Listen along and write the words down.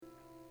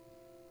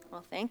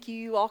Well, thank you.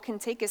 You all can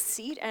take a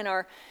seat, and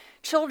our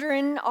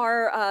children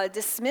are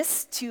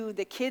dismissed to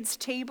the kids'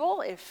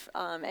 table if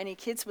any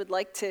kids would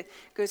like to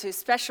go to a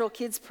special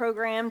kids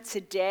program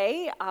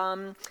today.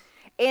 And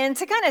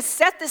to kind of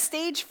set the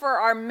stage for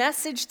our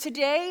message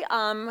today,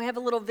 we have a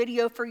little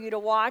video for you to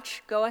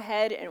watch. Go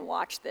ahead and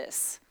watch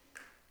this.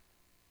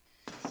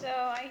 So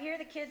I hear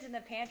the kids in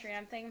the pantry, and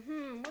I'm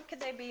thinking, what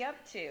could they be up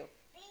to?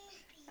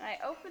 And I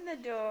open the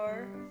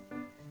door,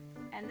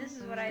 and this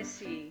is what I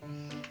see.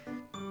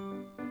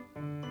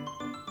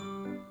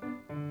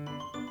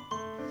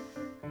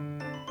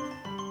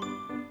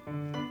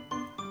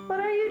 What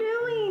are you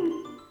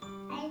doing?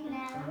 I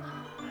know.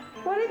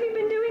 What have you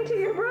been doing to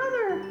your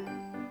brother?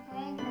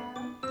 I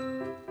know.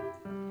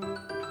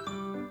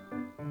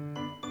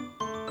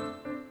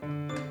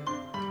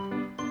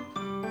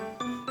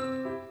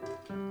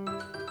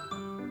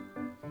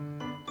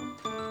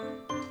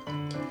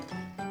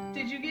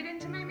 Did you get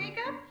into my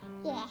makeup?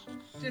 Yes.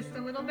 Just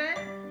a little bit?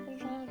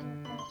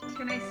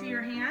 Can I see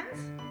your hands?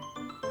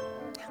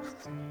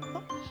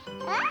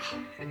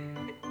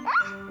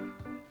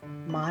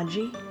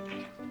 Maji,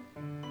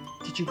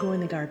 did you go in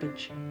the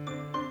garbage?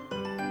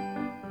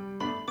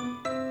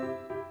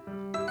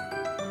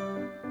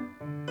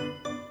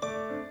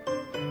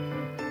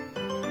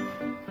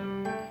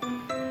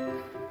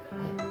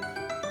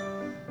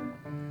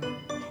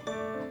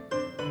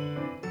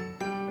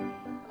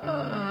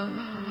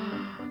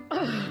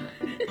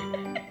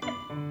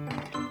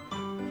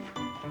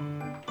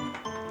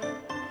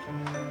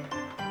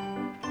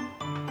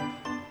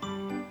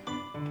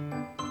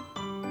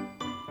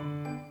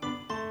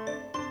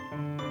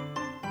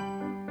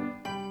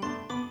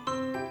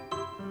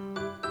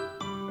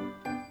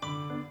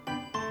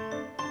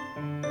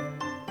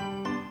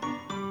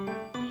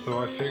 So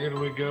I figured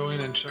we'd go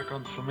in and check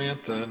on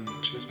Samantha, and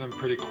she's been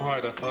pretty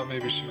quiet. I thought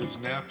maybe she was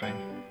napping.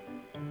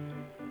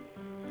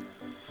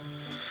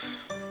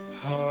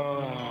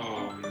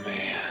 Oh,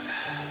 man.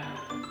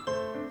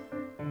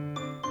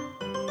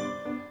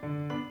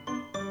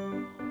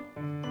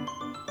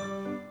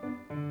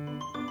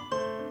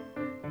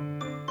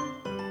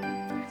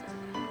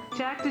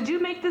 Jack, did you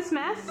make this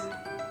mess?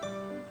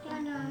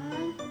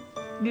 Hello.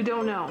 You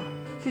don't know.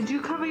 Did you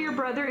cover your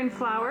brother in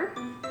flour?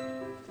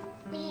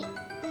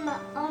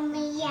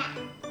 Yeah.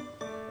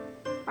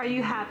 Are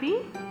you happy?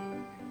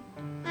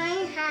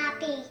 I'm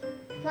happy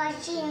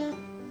watching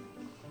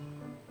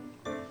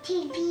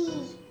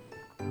TV.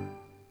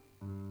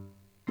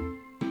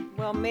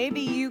 Well,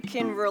 maybe you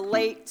can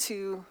relate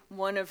to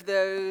one of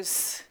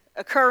those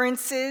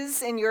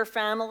occurrences in your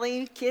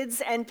family.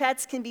 Kids and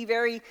pets can be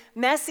very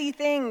messy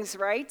things,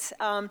 right?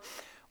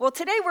 Well,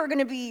 today we're going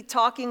to be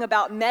talking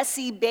about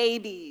messy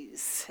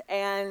babies,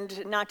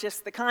 and not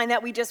just the kind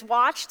that we just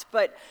watched,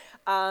 but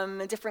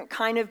a different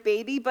kind of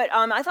baby. But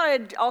I thought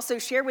I'd also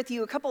share with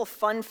you a couple of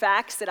fun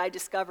facts that I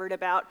discovered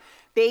about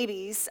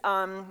babies.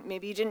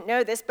 Maybe you didn't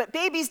know this, but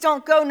babies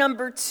don't go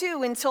number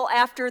 2 until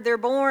after they're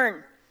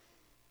born.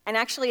 And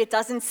actually, it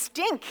doesn't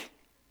stink.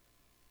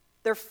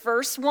 Their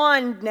first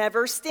one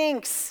never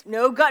stinks.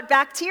 No gut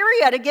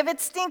bacteria to give it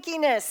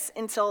stinkiness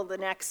until the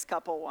next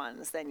couple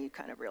ones. Then you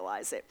kind of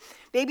realize it.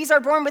 Babies are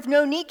born with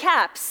no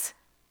kneecaps.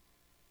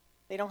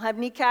 They don't have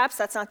kneecaps.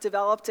 That's not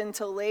developed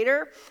until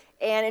later.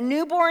 And a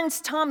newborn's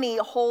tummy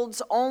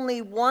holds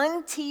only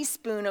 1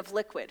 teaspoon of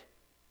liquid.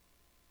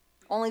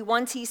 Only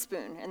 1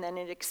 teaspoon, and then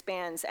it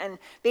expands. And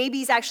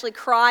babies actually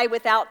cry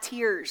without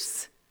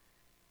tears.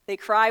 They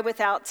cry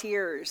without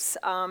tears.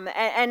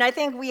 And I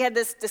think we had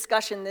this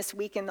discussion this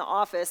week in the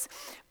office,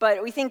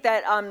 but we think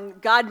that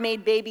God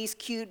made babies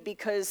cute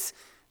because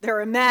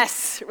they're a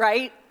mess,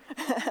 right?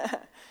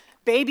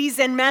 Babies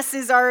and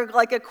messes are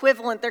like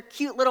equivalent. They're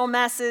cute little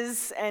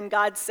messes, and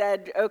God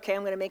said, okay,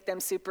 I'm going to make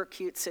them super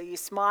cute, so you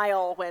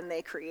smile when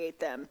they create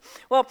them.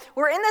 Well,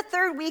 we're in the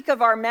 3rd week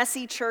of our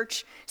Messy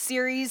Church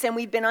series, and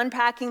we've been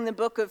unpacking the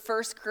book of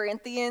 1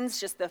 Corinthians.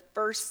 Just the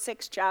first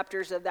 6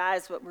 chapters of that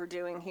is what we're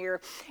doing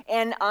here.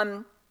 And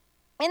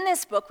in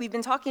this book, we've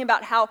been talking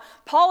about how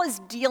Paul is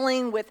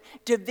dealing with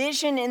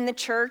division in the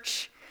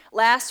church.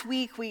 Last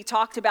week, we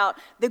talked about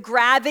the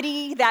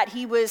gravity that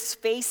he was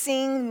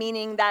facing,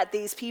 meaning that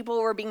these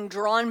people were being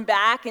drawn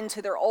back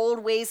into their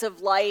old ways of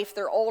life,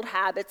 their old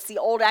habits, the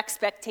old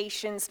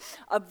expectations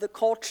of the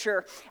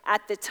culture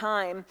at the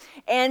time.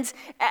 And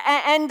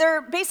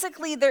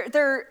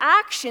their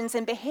actions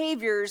and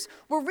behaviors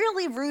were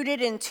really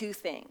rooted in 2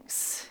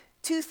 things.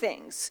 2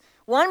 things.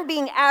 One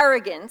being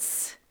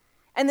arrogance,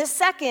 and the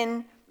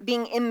second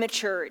being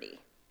immaturity.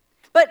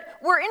 But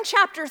we're in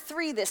chapter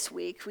 3 this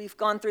week. We've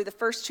gone through the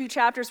first 2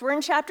 chapters. We're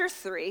in chapter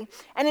 3.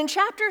 And in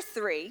chapter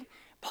 3,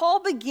 Paul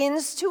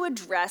begins to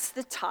address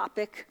the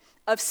topic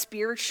of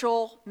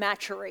spiritual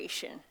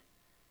maturation.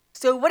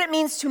 So what it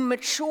means to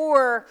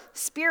mature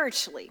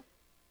spiritually.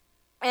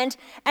 And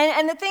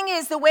the thing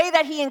is, the way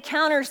that he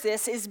encounters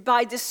this is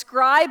by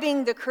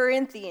describing the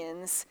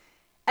Corinthians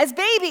as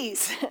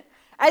babies.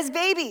 As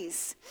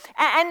babies.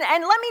 And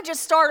let me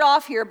just start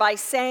off here by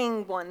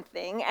saying one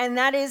thing, and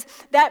that is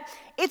that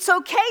it's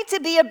okay to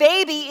be a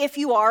baby if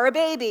you are a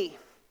baby.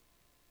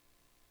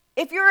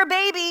 If you're a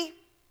baby,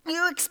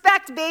 you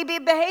expect baby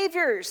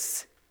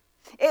behaviors.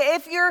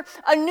 If you're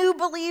a new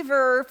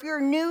believer, or if you're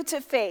new to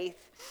faith,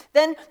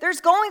 then there's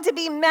going to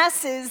be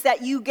messes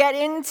that you get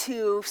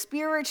into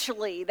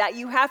spiritually that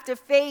you have to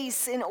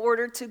face in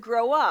order to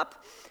grow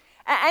up.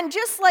 And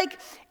just like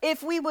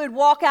if we would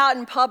walk out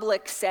in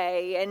public,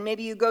 say, and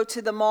maybe you go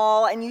to the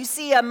mall and you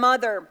see a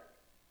mother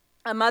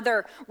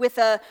with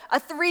a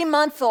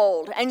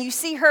 3-month-old, and you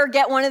see her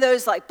get one of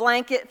those like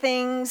blanket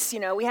things.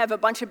 We have a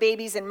bunch of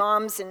babies and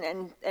moms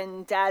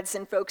and dads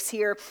and folks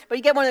here, but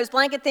you get one of those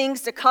blanket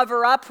things to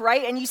cover up,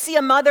 right? And you see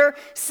a mother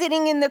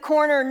sitting in the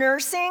corner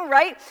nursing,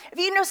 right? If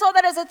you saw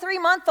that as a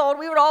 3-month-old,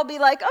 we would all be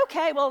like,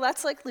 okay, well,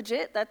 that's like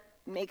legit. That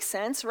makes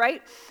sense,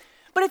 right?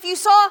 But if you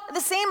saw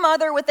the same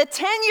mother with a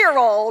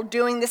 10-year-old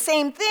doing the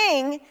same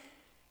thing,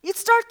 you'd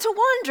start to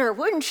wonder,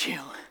 wouldn't you?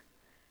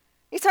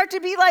 You start to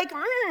be like,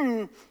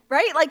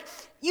 right? Like,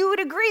 you would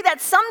agree that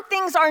some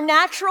things are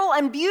natural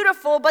and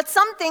beautiful, but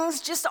some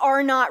things just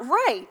are not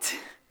right.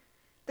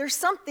 There's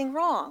something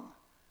wrong.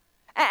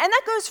 And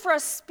that goes for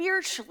us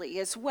spiritually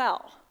as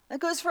well.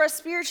 That goes for us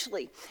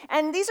spiritually.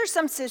 And these are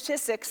some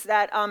statistics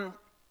that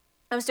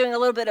I was doing a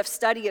little bit of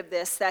study of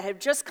this that have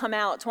just come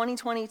out,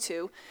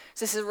 2022.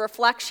 So this is a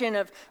reflection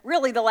of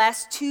really the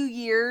last 2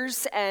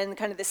 years and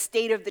kind of the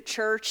state of the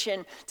church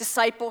and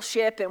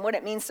discipleship and what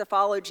it means to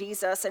follow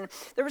Jesus. And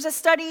there was a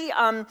study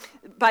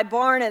by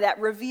Barna that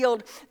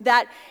revealed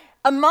that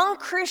among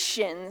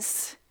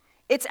Christians,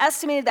 it's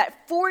estimated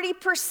that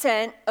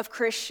 40% of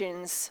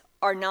Christians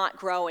are not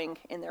growing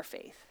in their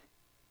faith.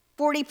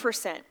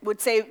 40% would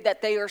say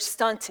that they are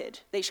stunted.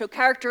 They show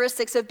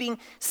characteristics of being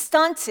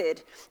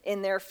stunted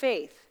in their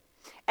faith.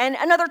 And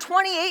another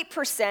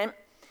 28%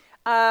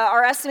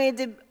 are estimated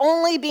to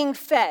only being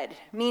fed,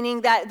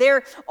 meaning that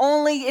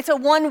it's a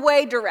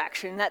one-way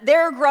direction, that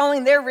they're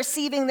growing, they're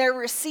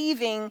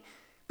receiving,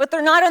 but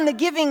they're not on the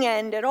giving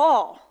end at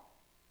all,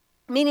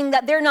 meaning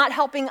that they're not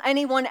helping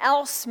anyone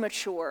else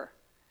mature.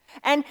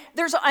 And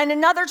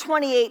another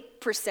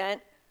 28%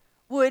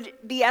 would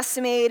be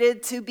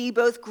estimated to be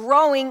both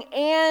growing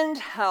and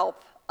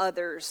help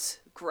others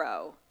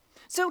grow.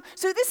 So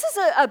this is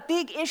a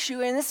big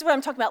issue, and this is what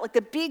I'm talking about, like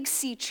the Big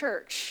C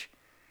church.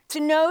 To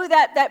know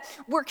that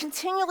we're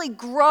continually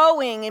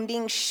growing and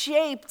being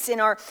shaped in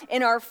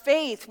our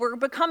faith. We're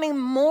becoming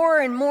more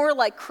and more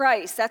like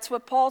Christ. That's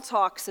what Paul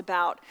talks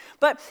about.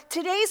 But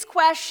today's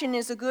question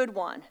is a good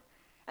one.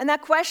 And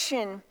that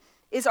question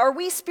is, are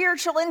we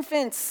spiritual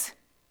infants,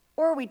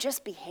 or are we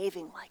just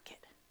behaving like it?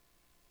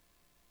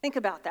 Think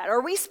about that.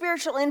 Are we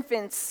spiritual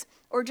infants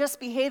or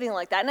just behaving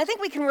like that? And I think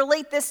we can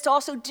relate this to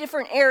also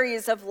different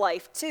areas of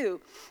life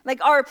too.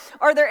 Like are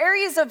there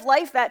areas of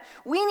life that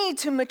we need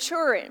to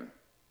mature in?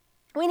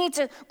 We need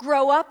to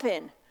grow up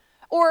in?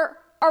 Or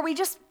are we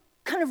just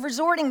kind of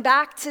resorting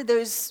back to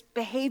those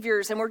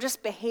behaviors and we're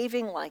just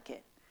behaving like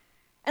it?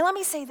 And let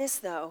me say this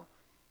though,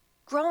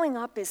 growing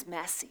up is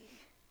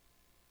messy.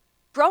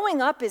 Growing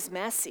up is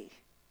messy.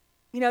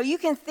 You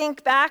can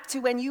think back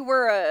to when you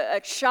were a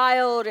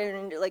child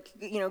and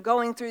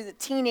going through the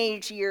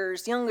teenage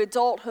years, young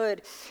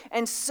adulthood,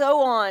 and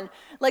so on.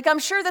 Like, I'm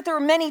sure that there were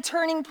many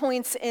turning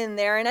points in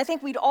there, and I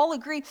think we'd all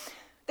agree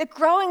that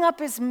growing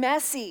up is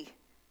messy,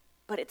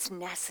 but it's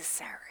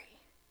necessary.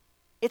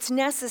 It's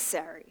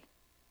necessary.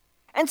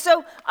 And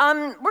so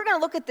we're going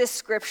to look at this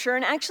scripture,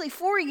 and actually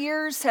 4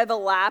 years have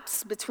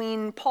elapsed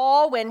between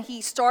Paul when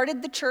he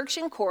started the church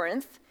in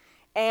Corinth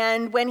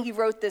and when he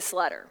wrote this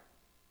letter.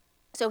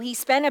 So he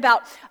spent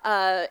about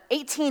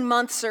 18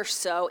 months or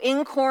so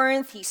in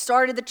Corinth. He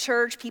started the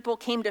church. People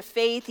came to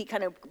faith. He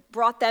kind of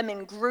brought them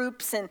in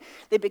groups, and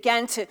they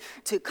began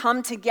to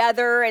come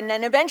together. And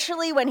then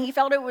eventually, when he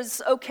felt it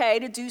was okay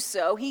to do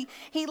so, he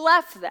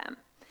left them.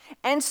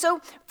 And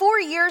so 4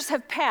 years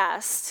have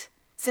passed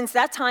since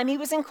that time he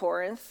was in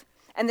Corinth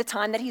and the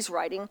time that he's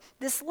writing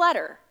this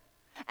letter.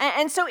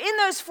 And so in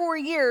those 4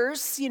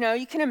 years, you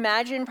can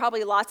imagine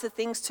probably lots of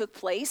things took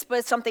place,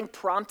 but something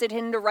prompted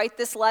him to write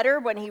this letter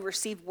when he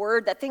received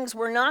word that things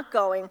were not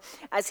going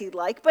as he'd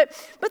like. But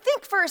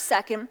think for a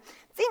second,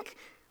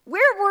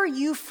 where were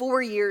you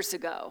 4 years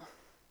ago?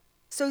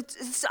 So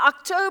it's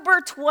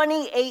October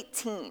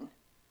 2018.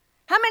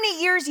 How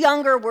many years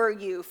younger were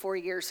you 4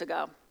 years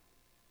ago?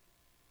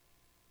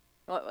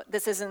 Well,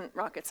 this isn't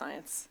rocket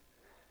science.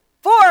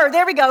 4,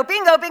 there we go,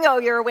 bingo,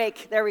 you're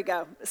awake, there we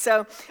go.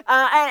 So,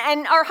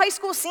 and our high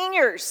school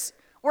seniors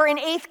were in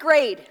 8th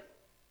grade.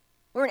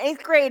 We're in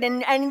 8th grade,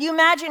 and you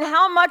imagine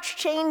how much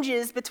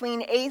changes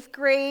between 8th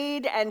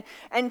grade and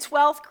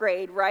 12th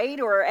grade,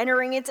 right? Or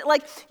entering into,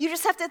 you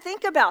just have to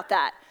think about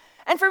that.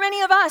 And for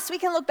many of us, we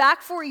can look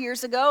back 4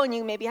 years ago, and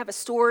you maybe have a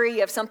story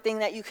of something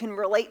that you can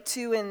relate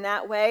to in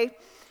that way.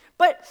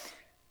 But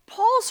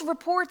Paul's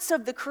reports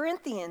of the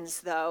Corinthians,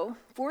 though,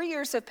 4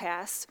 years have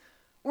passed,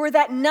 were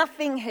that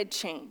nothing had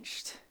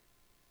changed,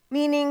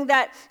 meaning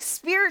that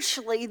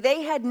spiritually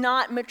they had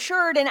not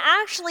matured, and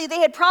actually they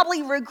had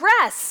probably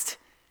regressed.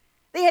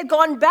 They had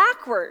gone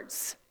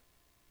backwards.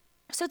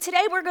 So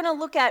today we're going to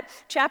look at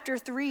chapter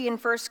 3 in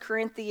 1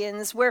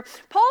 Corinthians, where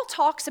Paul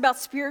talks about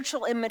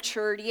spiritual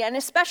immaturity and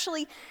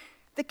especially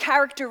the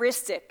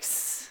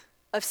characteristics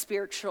of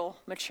spiritual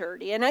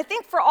maturity. And I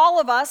think for all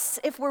of us,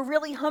 if we're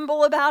really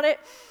humble about it,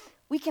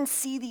 we can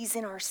see these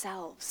in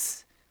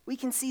ourselves. We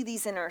can see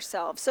these in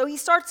ourselves. So he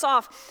starts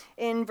off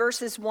in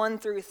verses 1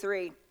 through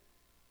 3.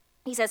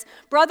 He says,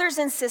 "Brothers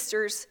and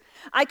sisters,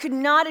 I could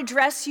not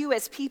address you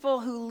as people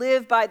who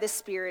live by the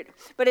Spirit,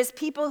 but as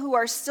people who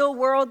are still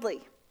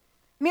worldly.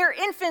 Mere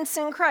infants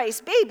in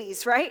Christ,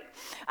 babies, right?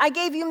 I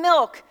gave you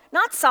milk,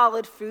 not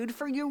solid food,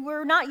 for you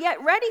were not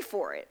yet ready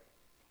for it.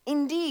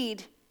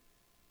 Indeed,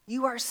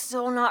 you are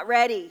still not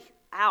ready."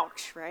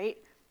 Ouch, right?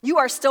 "You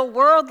are still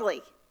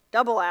worldly."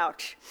 Double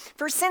ouch.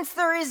 "For since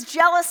there is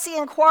jealousy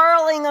and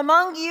quarreling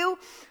among you,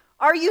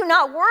 are you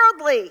not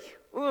worldly?"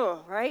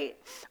 Ugh, right?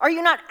 "Are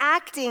you not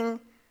acting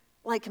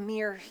like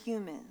mere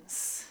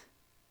humans?"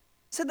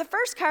 So the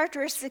first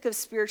characteristic of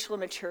spiritual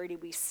maturity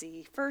we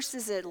see, first,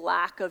 is a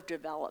lack of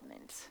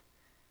development.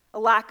 A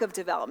lack of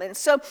development.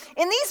 So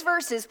in these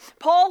verses,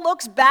 Paul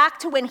looks back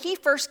to when he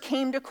first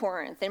came to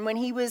Corinth and when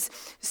he was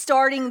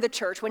starting the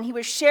church, when he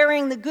was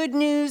sharing the good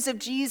news of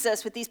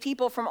Jesus with these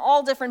people from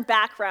all different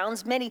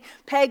backgrounds, many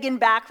pagan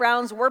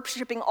backgrounds,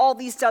 worshiping all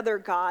these other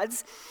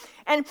gods.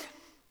 And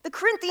the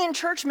Corinthian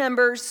church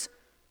members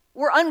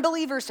were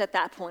unbelievers at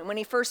that point when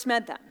he first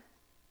met them.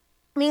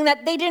 Meaning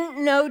that they didn't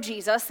know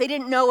Jesus, they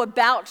didn't know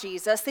about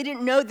Jesus, they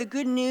didn't know the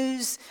good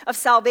news of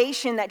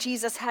salvation that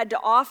Jesus had to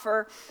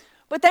offer.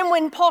 But then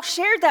when Paul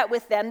shared that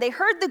with them, they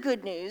heard the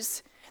good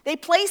news, they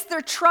placed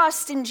their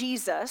trust in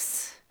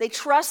Jesus, they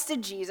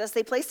trusted Jesus,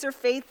 they placed their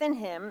faith in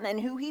him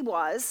and who he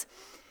was.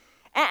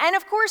 And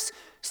of course,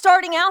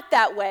 starting out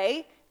that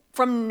way,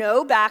 from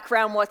no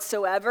background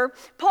whatsoever,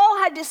 Paul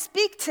had to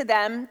speak to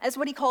them as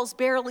what he calls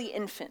barely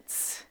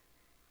infants.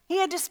 He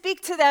had to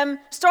speak to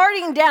them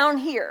starting down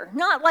here,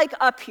 not like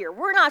up here.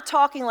 We're not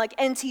talking like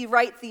N.T.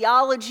 Wright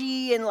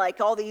theology and like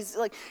all these,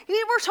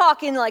 we're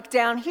talking like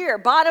down here,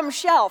 bottom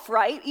shelf,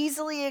 right?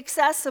 Easily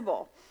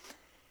accessible.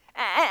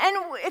 And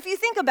if you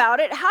think about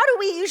it, how do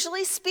we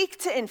usually speak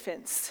to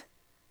infants?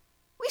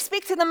 We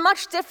speak to them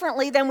much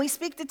differently than we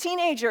speak to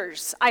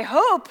teenagers, I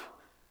hope.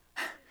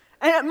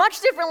 And much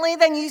differently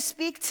than you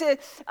speak to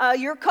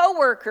your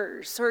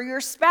coworkers or your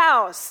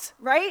spouse,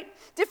 right?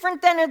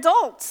 Different than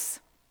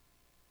adults.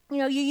 You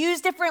know, you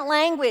use different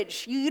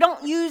language. You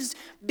don't use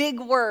big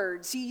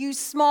words. You use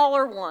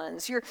smaller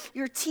ones.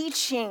 You're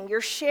teaching, you're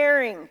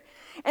sharing.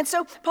 And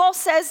so Paul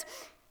says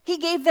he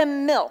gave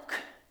them milk.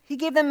 He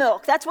gave them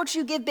milk. That's what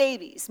you give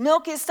babies.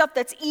 Milk is stuff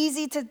that's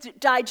easy to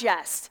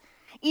digest,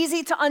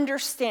 easy to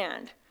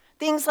understand.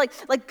 Things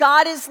like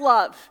God is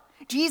love.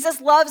 Jesus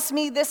loves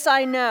me, this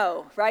I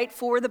know, right?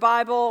 For the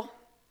Bible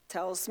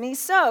tells me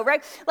so,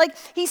 right? Like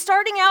he's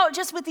starting out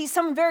just with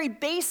some very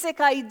basic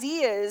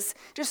ideas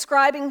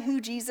describing who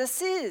Jesus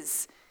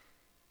is.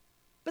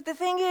 But the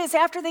thing is,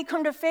 after they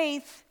come to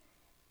faith,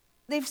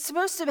 they're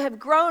supposed to have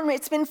grown.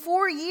 It's been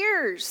 4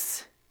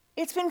 years.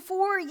 It's been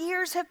 4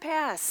 years have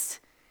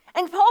passed.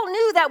 And Paul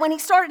knew that when he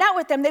started out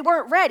with them, they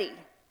weren't ready.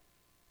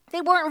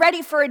 They weren't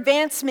ready for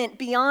advancement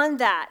beyond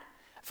that,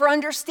 for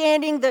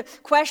understanding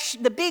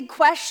the big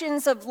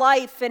questions of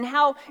life and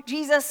how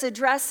Jesus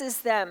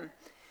addresses them.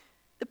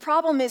 The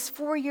problem is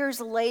 4 years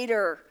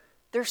later,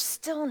 they're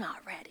still not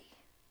ready.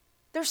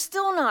 They're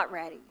still not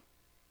ready.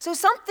 So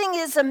something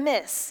is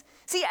amiss.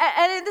 See,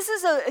 and this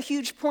is a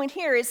huge point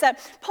here, is that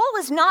Paul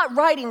is not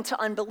writing to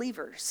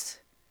unbelievers.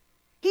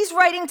 He's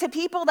writing to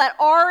people that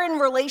are in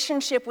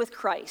relationship with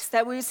Christ,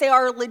 that we would say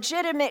are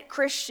legitimate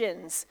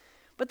Christians.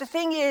 But the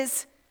thing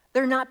is,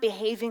 they're not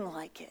behaving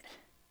like it.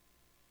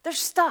 They're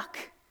stuck.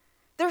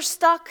 They're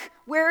stuck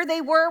where they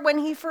were when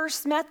he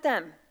first met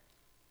them.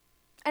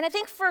 And I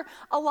think for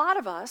a lot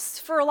of us,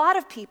 for a lot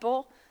of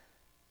people,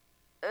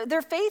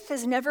 their faith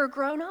has never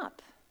grown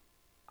up.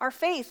 Our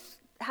faith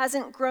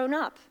hasn't grown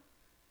up.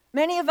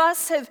 Many of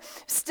us have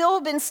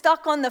still been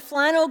stuck on the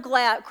flannel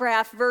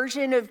graph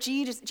version of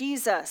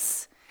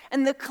Jesus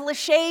and the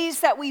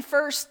cliches that we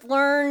first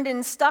learned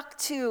and stuck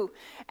to.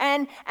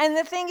 And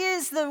the thing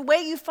is, the way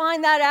you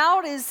find that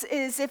out is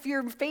if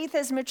your faith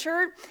has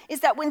matured,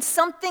 is that when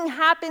something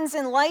happens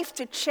in life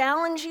to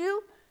challenge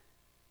you,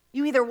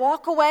 you either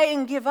walk away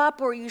and give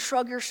up or you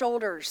shrug your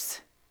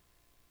shoulders.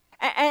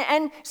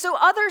 And so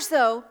others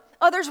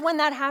when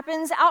that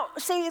happens,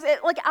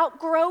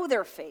 outgrow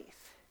their faith.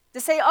 To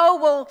say, oh,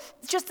 well,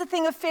 it's just a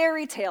thing of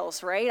fairy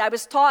tales, right? I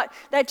was taught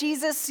that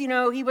Jesus,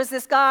 he was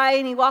this guy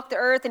and he walked the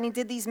earth and he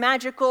did these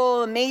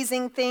magical,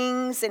 amazing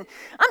things. And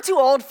I'm too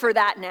old for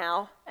that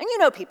now. And you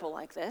know people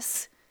like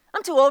this.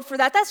 I'm too old for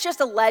that. That's just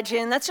a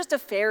legend. That's just a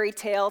fairy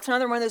tale. It's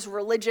another one of those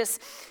religious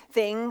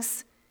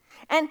things.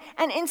 And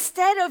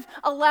instead of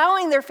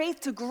allowing their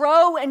faith to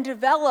grow and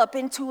develop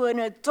into an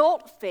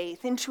adult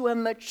faith, into a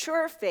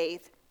mature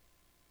faith,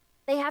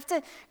 they have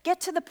to get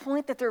to the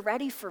point that they're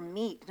ready for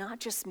meat, not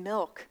just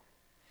milk.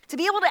 To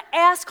be able to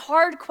ask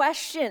hard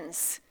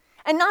questions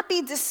and not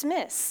be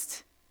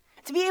dismissed.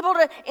 To be able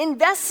to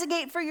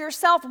investigate for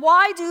yourself,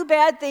 why do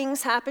bad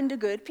things happen to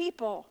good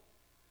people?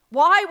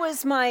 Why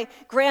was my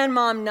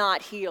grandmom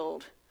not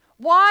healed?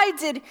 Why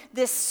did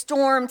this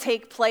storm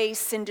take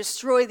place and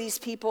destroy these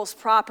people's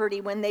property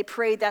when they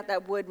prayed that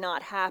that would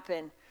not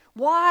happen?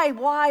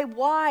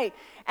 Why?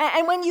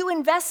 And when you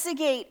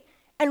investigate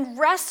and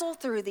wrestle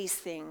through these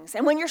things,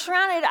 and when you're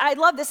surrounded, I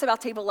love this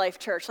about Table Life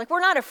Church. Like,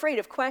 we're not afraid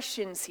of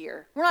questions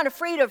here. We're not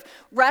afraid of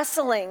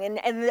wrestling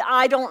and the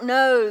I don't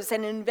knows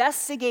and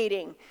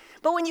investigating.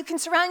 But when you can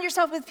surround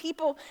yourself with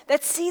people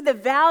that see the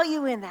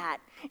value in that,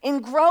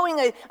 in growing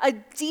a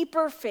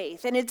deeper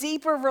faith and a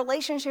deeper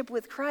relationship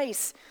with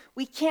Christ,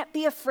 we can't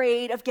be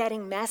afraid of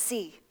getting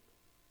messy.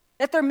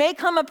 That there may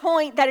come a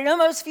point that it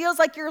almost feels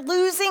like you're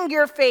losing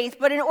your faith,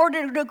 but in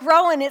order to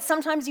grow in it,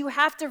 sometimes you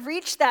have to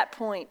reach that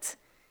point.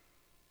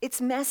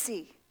 It's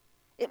messy.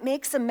 It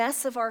makes a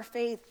mess of our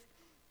faith,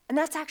 and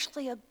that's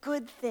actually a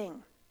good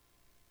thing.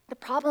 The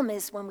problem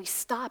is when we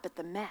stop at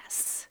the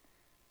mess.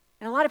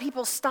 And a lot of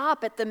people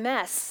stop at the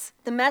mess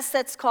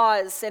that's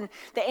caused and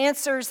the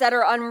answers that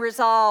are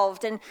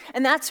unresolved, and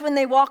that's when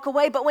they walk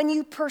away. But when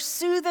you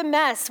pursue the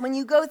mess, when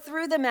you go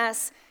through the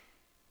mess,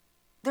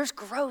 there's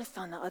growth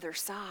on the other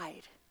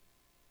side.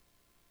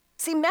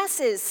 See,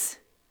 messes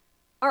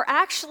are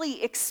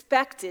actually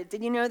expected.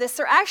 Did you know this?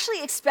 They're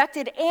actually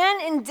expected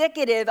and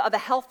indicative of a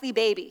healthy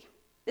baby.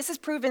 This is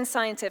proven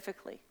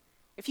scientifically.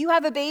 If you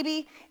have a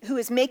baby who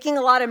is making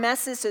a lot of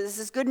messes, so this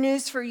is good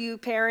news for you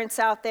parents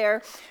out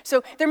there.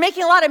 So they're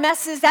making a lot of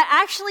messes, that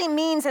actually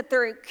means that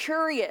they're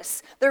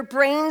curious, their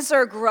brains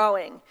are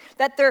growing,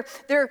 that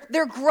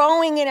they're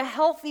growing in a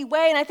healthy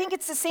way. And I think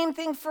it's the same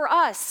thing for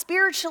us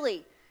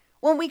spiritually.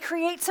 When we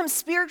create some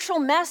spiritual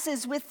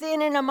messes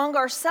within and among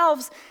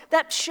ourselves,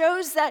 that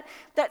shows that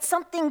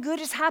something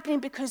good is happening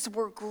because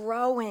we're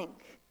growing.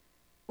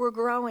 We're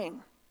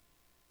growing.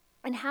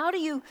 And how do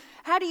you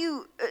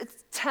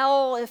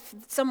tell if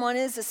someone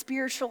is a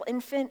spiritual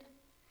infant?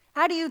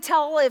 How do you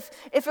tell if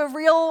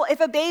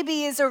a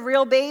baby is a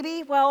real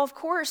baby? Well, of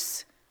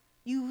course,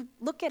 you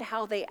look at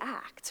how they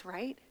act,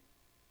 right?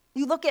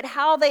 You look at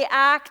how they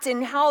act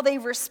and how they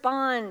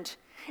respond.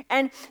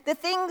 And the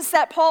things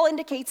that Paul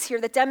indicates here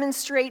that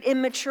demonstrate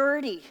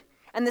immaturity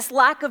and this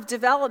lack of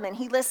development,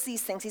 he lists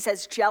these things. He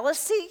says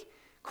jealousy,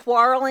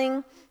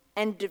 quarreling,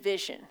 and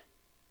division.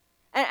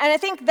 And I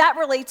think that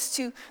relates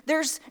to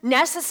there's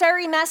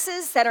necessary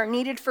messes that are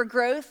needed for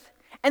growth,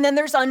 and then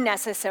there's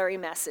unnecessary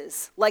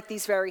messes, like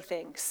these very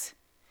things.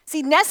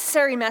 See,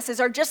 necessary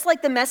messes are just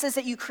like the messes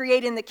that you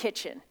create in the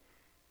kitchen.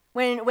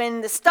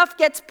 When the stuff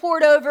gets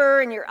poured over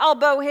and your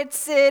elbow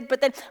hits it,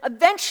 but then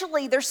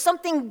eventually there's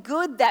something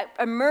good that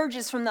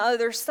emerges from the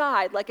other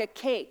side, like a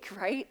cake,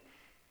 right?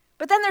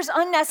 But then there's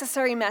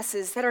unnecessary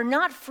messes that are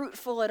not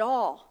fruitful at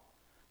all.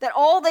 That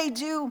all they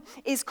do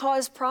is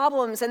cause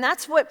problems. And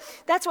that's what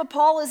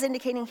Paul is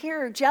indicating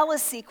here.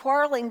 Jealousy,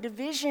 quarreling,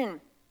 division.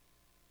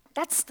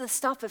 That's the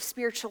stuff of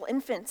spiritual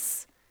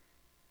infants.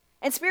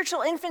 And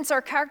spiritual infants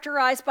are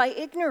characterized by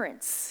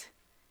ignorance.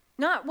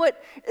 Not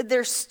what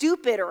they're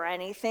stupid or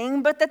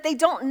anything, but that they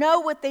don't know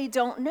what they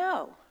don't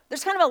know.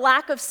 There's kind of a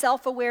lack of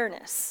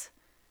self-awareness.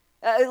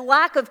 A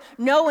lack of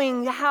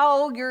knowing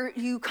how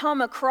you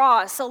come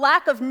across. A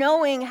lack of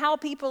knowing how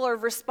people are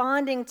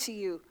responding to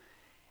you.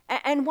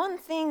 And one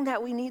thing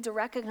that we need to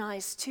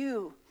recognize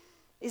too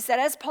is that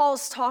as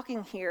Paul's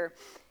talking here,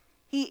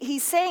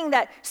 he's saying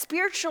that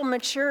spiritual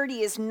maturity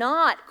is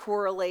not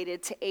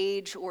correlated to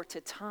age or to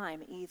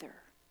time either.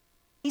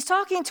 He's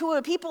talking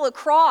to people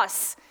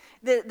across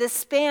the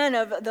span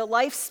of the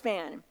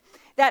lifespan.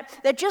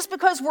 That just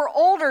because we're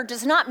older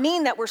does not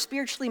mean that we're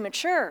spiritually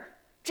mature.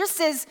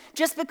 Just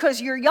because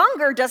you're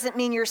younger doesn't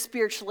mean you're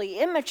spiritually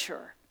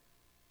immature.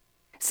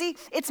 See,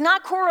 it's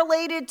not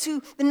correlated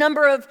to the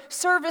number of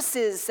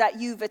services that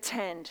you've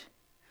attended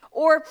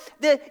or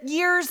the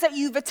years that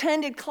you've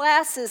attended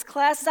classes.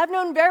 I've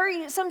known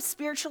some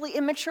spiritually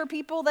immature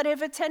people that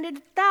have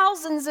attended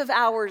thousands of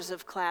hours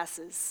of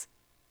classes.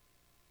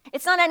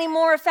 It's not any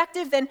more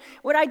effective than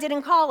what I did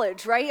in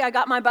college, right? I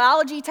got my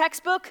biology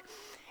textbook,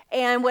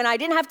 and when I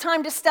didn't have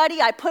time to study,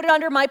 I put it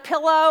under my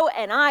pillow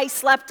and I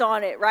slept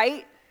on it,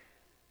 right?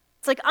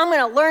 It's like, I'm going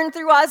to learn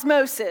through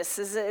osmosis.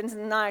 It's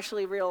not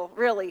actually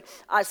really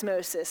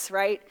osmosis,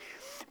 right?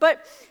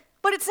 But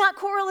it's not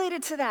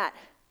correlated to that.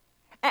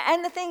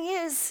 And the thing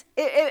is,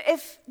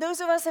 if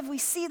those of us, if we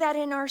see that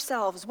in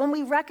ourselves, when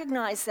we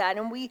recognize that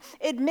and we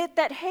admit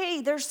that,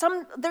 hey, there's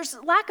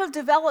lack of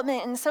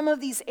development in some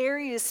of these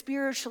areas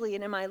spiritually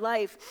and in my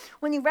life,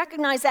 when you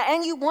recognize that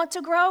and you want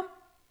to grow,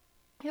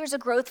 here's a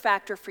growth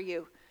factor for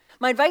you.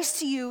 My advice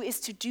to you is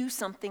to do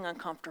something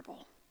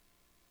uncomfortable.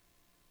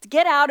 To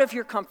get out of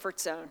your comfort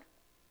zone.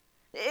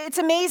 It's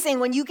amazing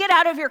when you get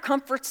out of your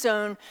comfort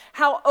zone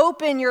how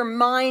open your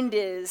mind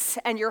is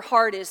and your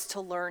heart is to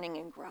learning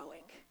and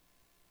growing.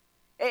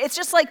 It's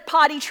just like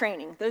potty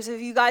training. Those of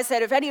you guys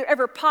that have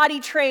ever potty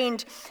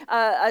trained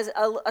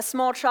a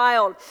small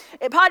child.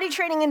 Potty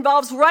training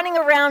involves running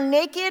around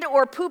naked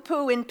or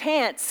poo-poo in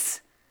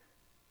pants.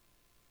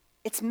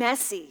 It's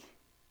messy,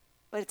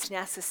 but it's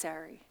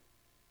necessary.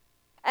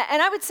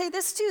 And I would say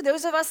this too,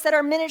 those of us that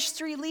are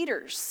ministry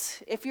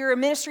leaders, if you're a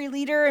ministry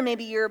leader and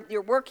maybe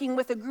you're working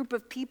with a group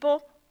of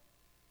people,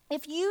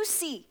 if you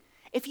see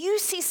If you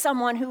see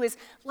someone who is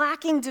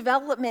lacking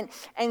development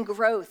and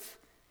growth,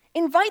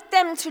 invite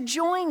them to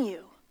join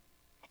you.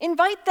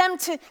 Invite them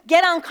to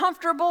get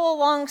uncomfortable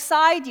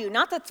alongside you,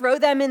 not to throw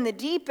them in the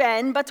deep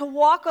end, but to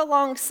walk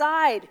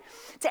alongside,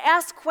 to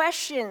ask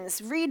questions,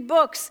 read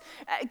books,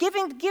 give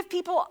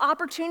people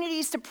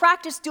opportunities to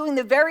practice doing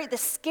the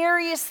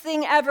scariest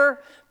thing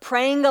ever,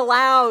 praying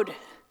aloud.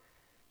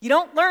 You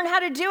don't learn how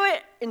to do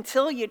it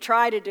until you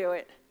try to do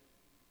it.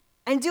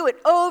 And do it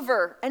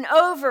over and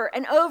over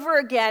and over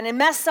again and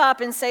mess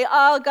up and say,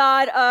 oh,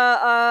 God,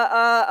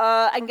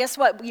 and guess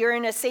what? You're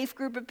in a safe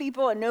group of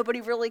people and nobody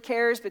really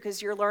cares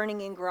because you're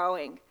learning and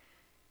growing.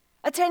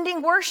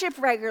 Attending worship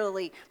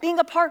regularly, being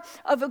a part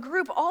of a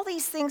group, all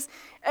these things,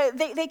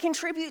 they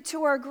contribute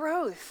to our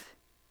growth.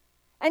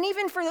 And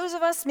even for those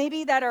of us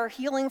maybe that are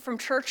healing from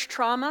church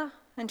trauma,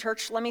 and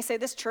let me say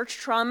this, church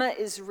trauma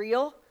is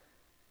real.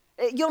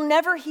 You'll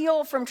never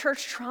heal from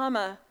church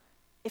trauma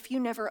if you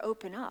never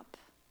open up.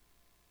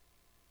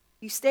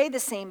 You stay the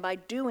same by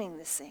doing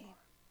the same.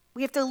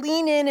 We have to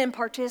lean in and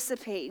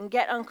participate and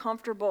get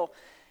uncomfortable.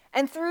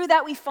 And through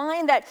that, we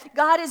find that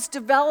God is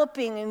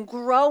developing and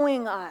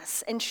growing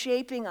us and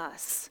shaping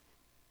us.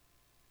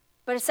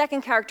 But a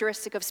second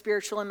characteristic of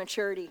spiritual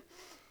immaturity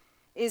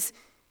is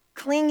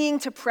clinging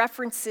to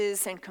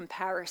preferences and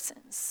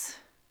comparisons.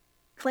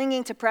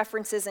 Clinging to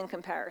preferences and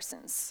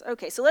comparisons.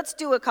 Okay, so let's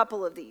do a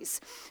couple of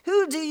these.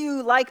 Who do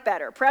you like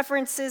better?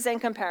 Preferences and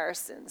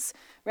comparisons.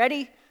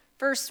 Ready?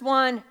 First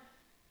one.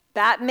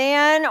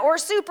 Batman or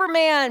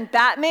Superman?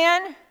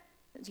 Batman?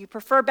 Do you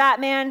prefer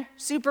Batman?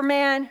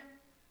 Superman?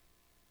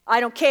 I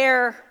don't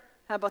care.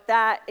 How about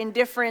that?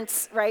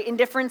 Indifference, right?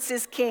 Indifference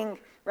is king,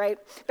 right?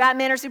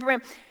 Batman or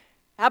Superman?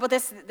 How about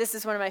this? This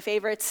is one of my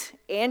favorites.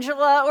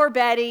 Angela or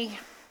Betty?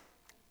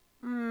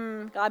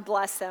 God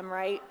bless them,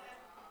 right?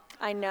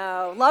 I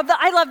know.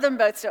 I love them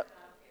both. So,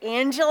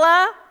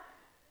 Angela,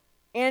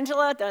 dun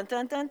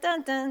dun dun dun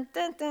dun dun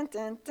dun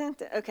dun dun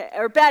dun. Okay,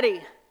 or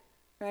Betty,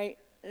 right?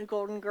 The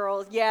Golden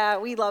Girls, yeah,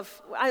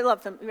 I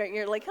love them. Right?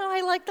 You're like, oh,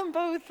 I like them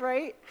both,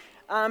 right?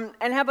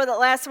 And how about the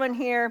last one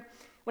here?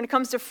 When it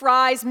comes to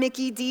fries,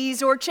 Mickey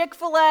D's or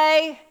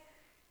Chick-fil-A?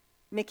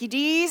 Mickey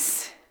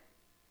D's,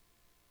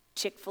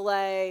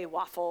 Chick-fil-A,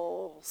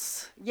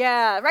 waffles.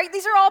 Yeah, right?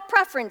 These are all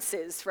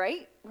preferences,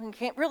 right? We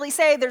can't really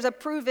say there's a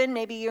proven,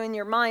 maybe you in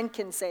your mind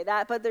can say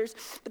that, but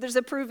there's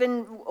a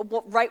proven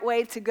right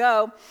way to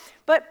go.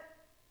 But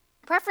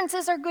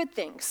preferences are good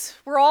things.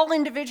 We're all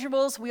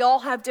individuals. We all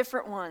have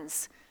different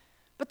ones.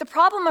 But the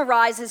problem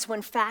arises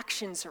when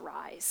factions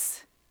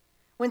arise.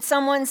 When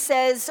someone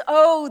says,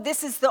 oh,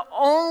 this is the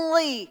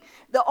only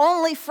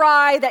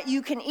fry that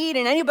you can eat,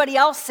 and anybody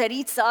else that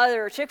eats the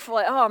other,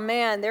 Chick-fil-A, oh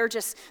man,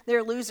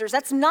 they're losers.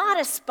 That's not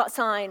a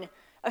sign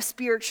of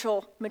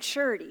spiritual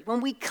maturity.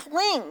 When we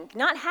cling,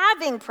 not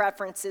having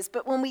preferences,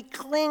 but when we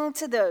cling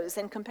to those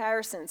and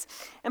comparisons.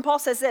 And Paul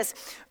says this,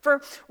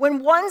 for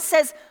when one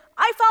says,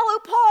 I follow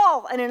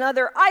Paul, and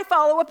another, I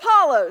follow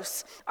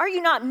Apollos. Are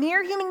you not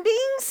mere human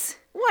beings?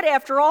 What,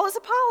 after all, is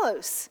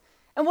Apollos?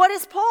 And what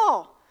is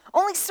Paul?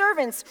 Only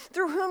servants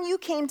through whom you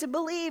came to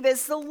believe,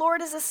 as the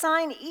Lord has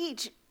assigned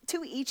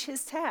to each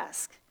his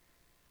task.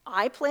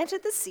 I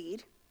planted the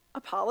seed,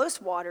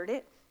 Apollos watered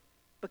it,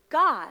 but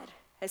God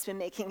has been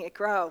making it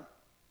grow.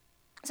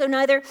 So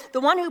neither the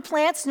one who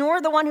plants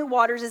nor the one who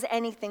waters is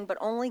anything, but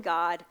only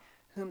God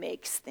who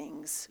makes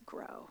things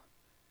grow.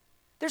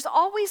 There's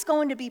always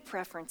going to be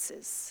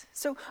preferences.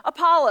 So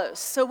Apollos,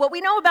 so what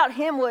we know about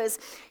him was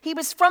he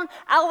was from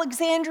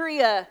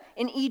Alexandria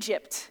in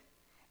Egypt,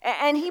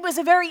 and he was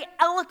a very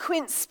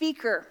eloquent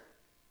speaker.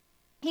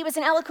 He was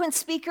an eloquent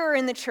speaker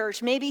in the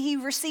church. Maybe he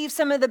received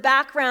some of the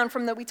background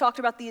from we talked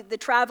about the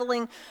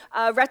traveling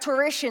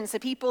rhetoricians, the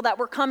people that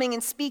were coming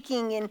and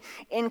speaking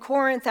in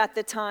Corinth at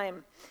the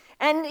time.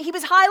 And he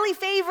was highly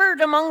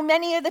favored among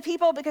many of the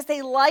people because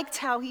they liked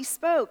how he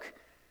spoke.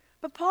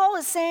 But Paul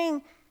is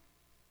saying,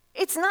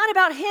 it's not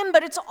about him,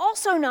 but it's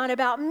also not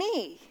about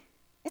me.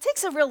 It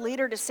takes a real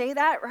leader to say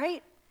that,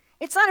 right?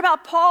 It's not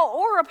about Paul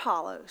or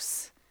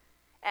Apollos.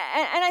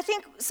 And I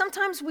think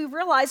sometimes we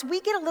realize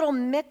we get a little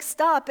mixed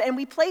up and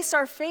we place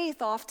our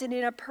faith often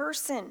in a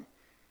person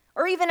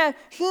or even a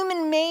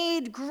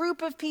human-made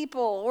group of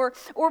people, or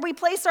we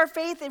place our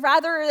faith,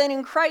 rather than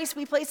in Christ,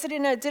 we place it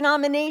in a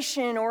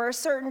denomination or a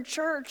certain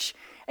church.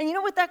 And you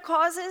know what that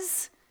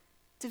causes?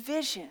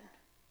 Division.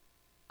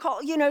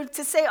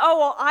 To say, oh,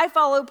 well, I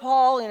follow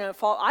Paul,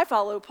 I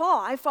follow Paul,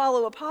 I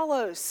follow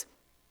Apollos.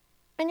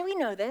 And we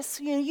know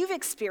this, you've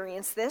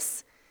experienced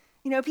this.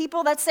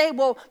 People that say,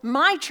 well,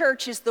 my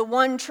church is the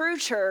one true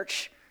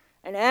church,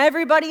 and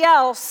everybody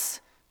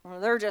else,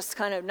 well, they're just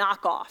kind of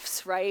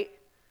knockoffs, right?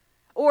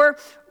 Or,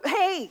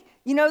 hey,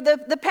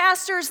 the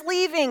pastor's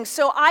leaving,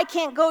 so I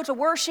can't go to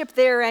worship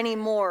there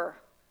anymore.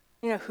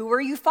 Who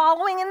are you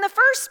following in the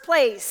first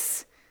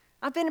place?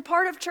 I've been a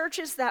part of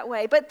churches that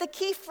way. But the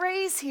key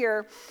phrase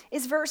here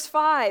is verse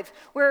 5,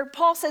 where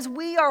Paul says,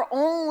 we are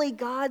only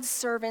God's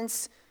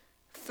servants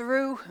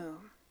through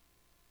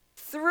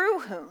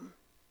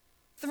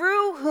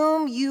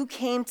whom you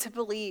came to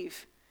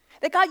believe.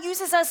 That God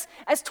uses us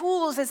as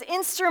tools, as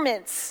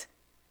instruments,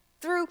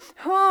 through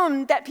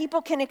whom that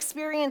people can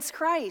experience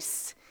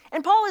Christ.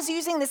 And Paul is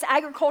using this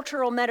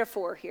agricultural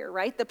metaphor here,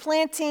 right? The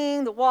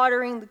planting, the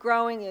watering, the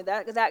growing,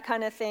 that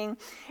kind of thing.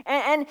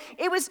 And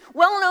it was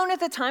well known at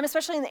the time,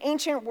 especially in the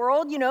ancient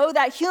world,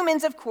 that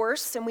humans, of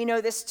course, and we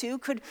know this too,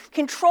 could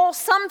control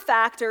some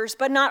factors,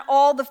 but not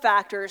all the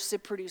factors to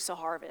produce a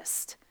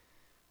harvest.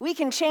 We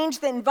can change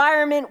the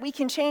environment, we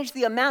can change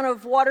the amount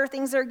of water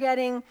things are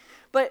getting,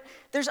 but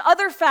there's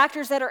other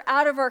factors that are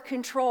out of our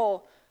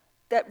control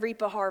that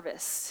reap a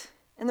harvest.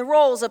 And the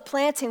roles of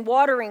planting,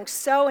 watering,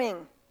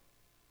 sowing,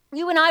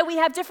 you and I, we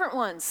have different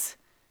ones.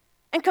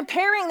 And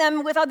comparing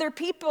them with other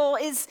people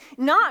is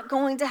not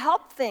going to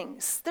help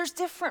things. There's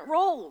different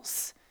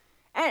roles.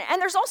 And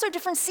there's also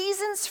different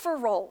seasons for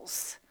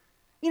roles.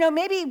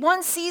 Maybe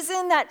one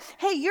season that,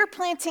 hey, you're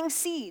planting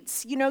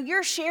seeds.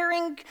 You're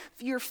sharing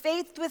your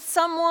faith with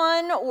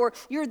someone, or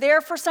you're there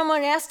for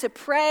someone asked to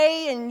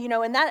pray,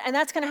 and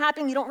that's going to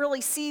happen. You don't really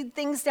see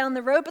things down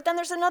the road. But then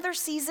there's another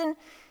season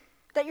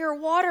that you're a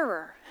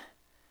waterer.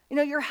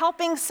 You're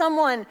helping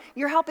someone,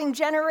 you're helping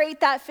generate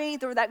that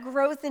faith or that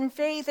growth in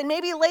faith. And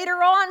maybe later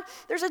on,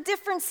 there's a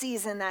different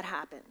season that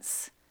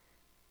happens.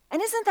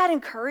 And isn't that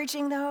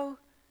encouraging, though?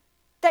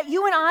 That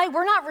you and I,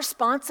 we're not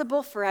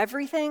responsible for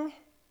everything.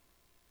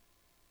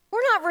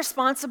 We're not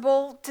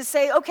responsible to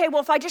say, okay,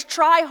 well, if I just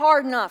try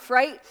hard enough,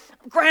 right?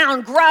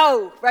 Ground,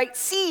 grow, right?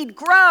 Seed,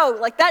 grow.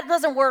 Like, that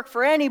doesn't work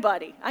for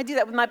anybody. I do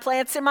that with my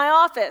plants in my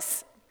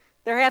office.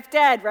 They're half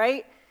dead,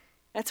 right?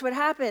 That's what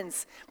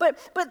happens. But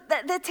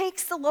that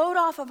takes the load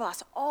off of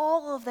us.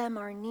 All of them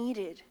are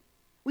needed.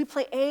 We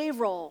play a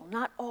role,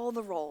 not all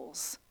the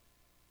roles.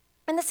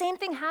 And the same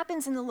thing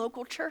happens in the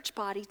local church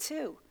body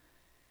too.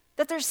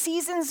 That there's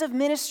seasons of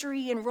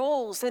ministry and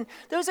roles. And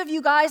those of you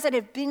guys that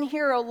have been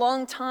here a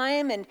long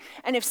time and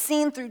have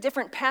seen through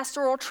different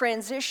pastoral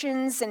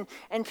transitions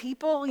and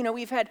people,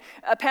 we've had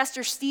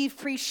Pastor Steve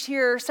preached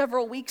here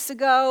several weeks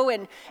ago,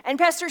 and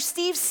Pastor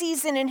Steve's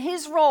season and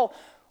his role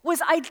was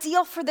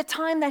ideal for the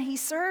time that he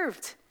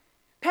served.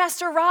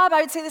 Pastor Rob, I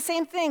would say the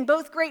same thing,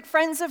 both great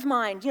friends of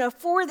mine.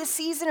 For the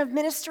season of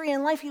ministry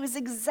and life, he was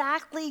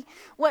exactly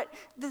what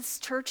this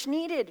church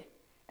needed.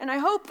 And I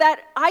hope that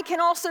I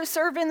can also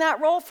serve in that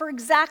role for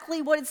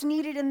exactly what is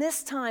needed in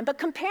this time. But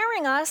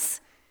comparing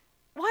us,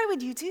 why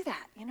would you do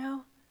that,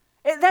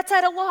 That's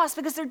at a loss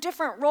because they're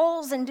different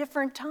roles and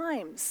different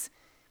times.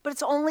 But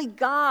it's only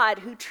God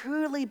who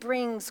truly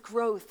brings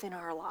growth in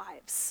our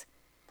lives.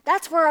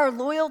 That's where our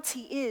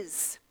loyalty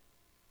is.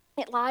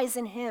 It lies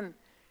in him.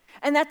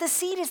 And that the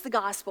seed is the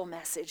gospel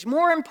message,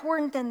 more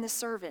important than the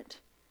servant.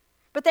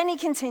 But then he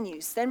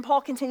continues. Then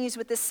Paul continues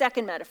with this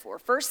second metaphor.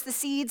 First, the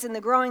seeds and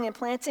the growing and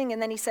planting,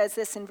 and then he says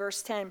this in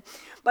verse 10.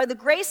 By the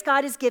grace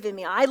God has given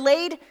me, I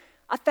laid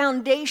a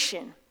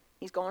foundation.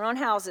 He's going on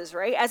houses,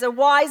 right? As a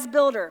wise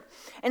builder,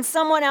 and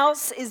someone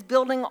else is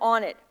building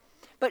on it.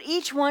 But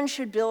each one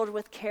should build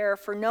with care,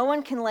 for no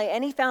one can lay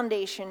any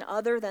foundation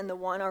other than the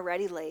one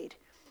already laid,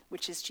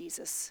 which is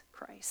Jesus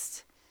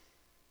Christ.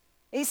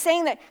 He's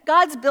saying that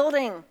God's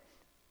building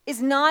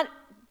is not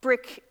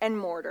brick and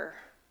mortar,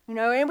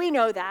 and we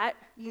know that.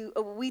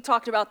 We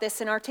talked about this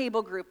in our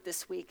table group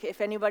this week. If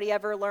anybody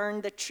ever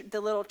learned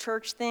the little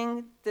church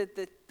thing,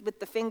 with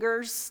the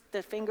fingers,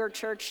 the finger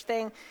church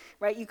thing,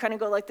 right? You kind of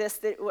go like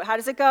this. How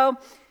does it go?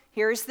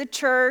 Here's the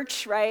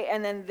church, right?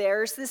 And then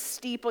there's the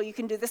steeple. You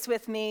can do this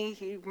with me.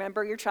 You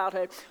remember your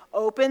childhood.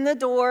 Open the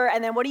door,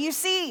 and then what do you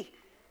see?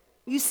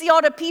 You see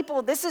all the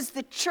people. This is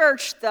the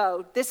church,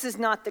 though. This is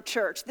not the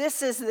church.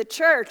 This is the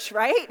church,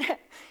 right?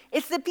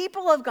 It's the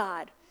people of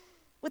God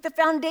with the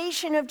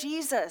foundation of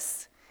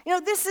Jesus.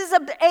 This is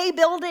a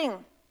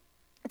building.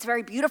 It's a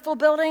very beautiful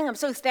building. I'm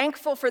so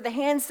thankful for the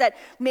hands that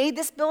made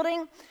this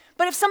building.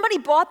 But if somebody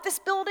bought this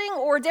building,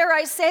 or dare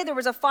I say there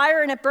was a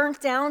fire and it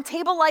burnt down,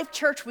 Table Life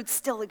Church would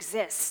still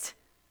exist.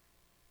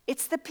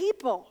 It's the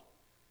people.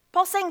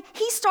 Paul's saying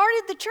he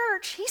started the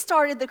church. He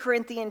started the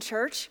Corinthian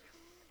church.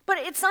 But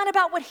it's not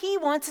about what he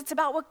wants, it's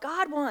about what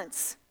God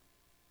wants.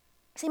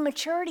 See,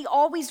 maturity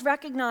always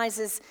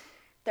recognizes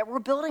that we're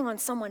building on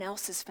someone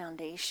else's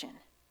foundation.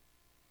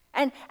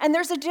 And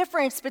there's a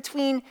difference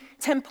between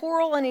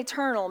temporal and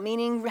eternal,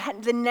 meaning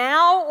the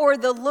now or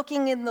the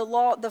looking in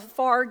the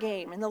far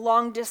game, in the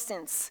long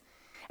distance.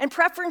 And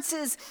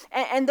preferences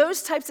and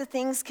those types of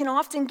things can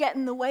often get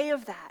in the way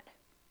of that.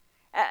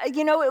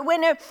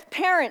 When a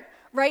parent,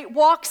 right,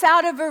 walks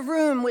out of a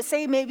room,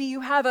 say maybe you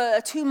have a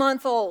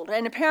 2-month-old,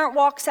 and a parent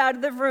walks out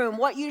of the room,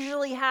 what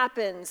usually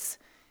happens?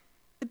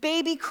 The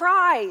baby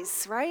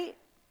cries, right?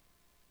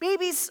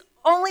 Babies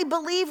only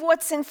believe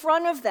what's in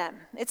front of them.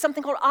 It's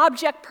something called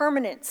object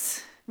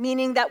permanence,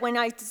 meaning that when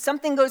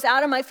something goes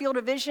out of my field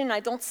of vision,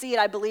 I don't see it,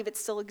 I believe it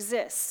still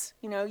exists.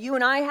 You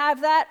and I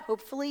have that,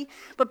 hopefully,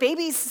 but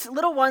babies,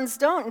 little ones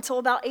don't until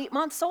about 8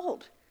 months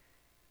old.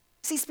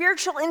 See,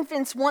 spiritual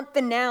infants want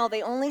the now.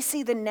 They only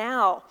see the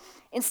now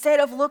instead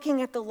of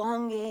looking at the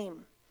long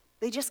game.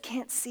 They just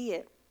can't see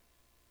it.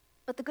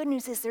 But the good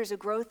news is there's a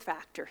growth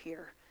factor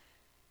here.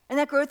 And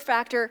that growth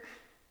factor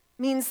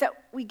means that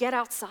we get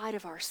outside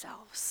of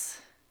ourselves.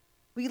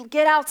 We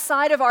get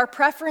outside of our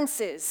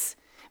preferences.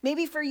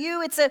 Maybe for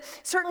you, it's a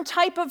certain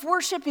type of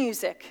worship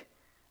music.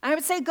 I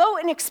would say go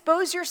and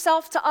expose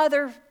yourself to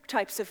other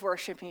types of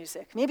worship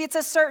music. Maybe it's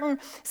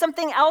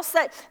something else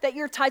that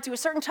you're tied to, a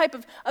certain type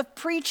of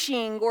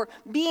preaching or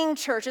being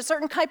church, a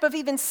certain type of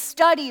even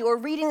study or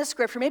reading the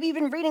scripture, maybe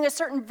even reading a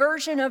certain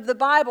version of the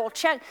Bible.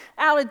 Check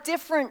out a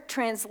different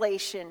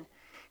translation.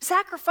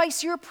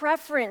 Sacrifice your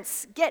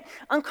preference. Get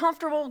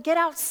uncomfortable. Get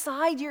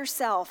outside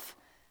yourself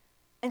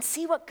and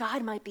see what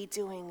God might be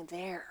doing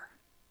there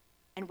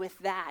and with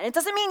that. It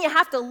doesn't mean you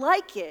have to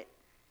like it.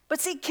 But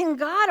see, can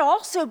God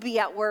also be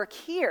at work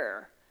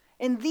here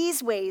in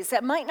these ways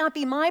that might not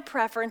be my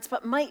preference,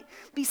 but might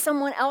be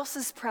someone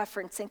else's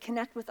preference, and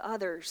connect with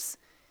others?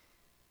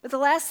 But the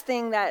last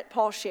thing that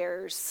Paul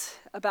shares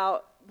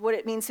about what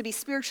it means to be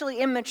spiritual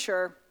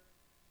immaturity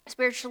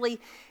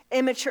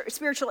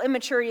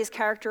is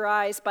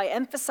characterized by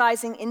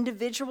emphasizing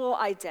individual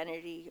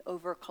identity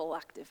over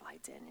collective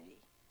identity.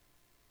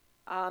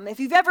 If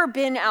you've ever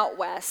been out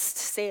west,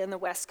 say on the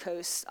West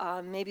Coast,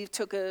 maybe you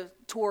took a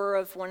tour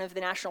of one of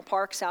the national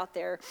parks out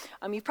there,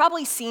 you've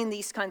probably seen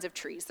these kinds of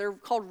trees. They're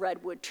called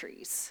redwood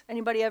trees.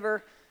 Anybody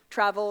ever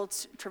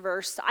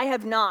traversed? I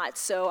have not,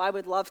 so I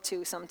would love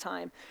to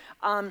sometime.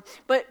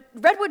 But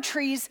redwood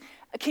trees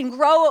can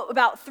grow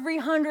about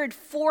 300,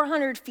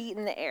 400 feet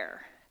in the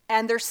air,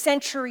 and they're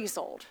centuries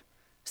old.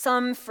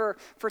 Some for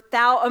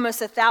almost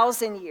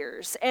 1,000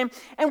 years. And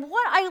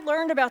what I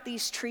learned about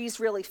these trees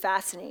really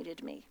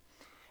fascinated me.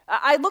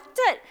 I looked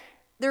at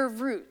their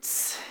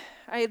roots.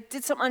 I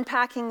did some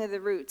unpacking of the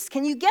roots.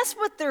 Can you guess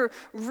what their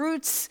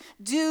roots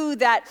do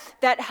that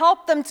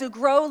help them to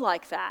grow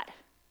like that?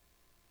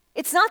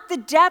 It's not the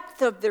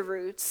depth of the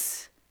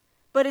roots,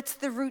 but it's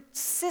the root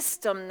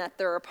system that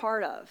they're a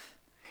part of.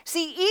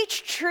 See,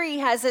 each tree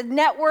has a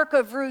network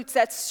of roots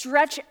that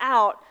stretch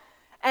out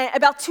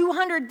about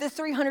 200 to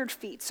 300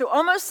 feet, so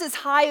almost as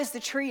high as the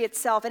tree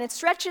itself, and it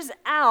stretches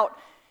out.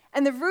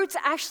 And the roots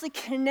actually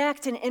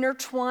connect and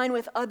intertwine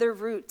with other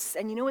roots.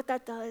 And you know what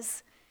that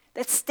does?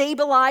 That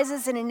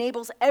stabilizes and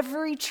enables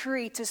every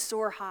tree to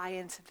soar high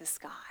into the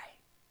sky.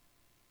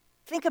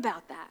 Think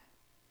about that.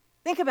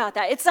 Think about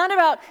that. It's not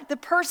about the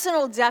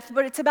personal depth,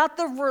 but it's about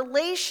the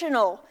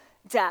relational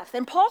depth.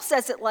 And Paul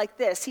says it like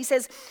this. He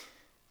says,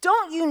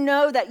 "Don't you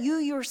know that you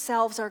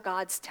yourselves are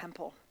God's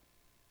temple,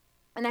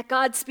 and that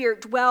God's Spirit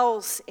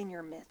dwells in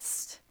your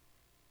midst?"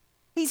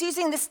 He's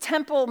using this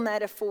temple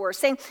metaphor,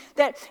 saying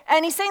that,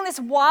 and he's saying this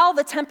while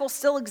the temple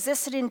still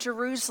existed in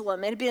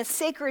Jerusalem. It had been a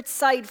sacred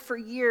site for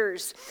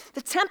years.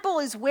 The temple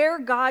is where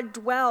God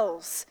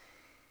dwells.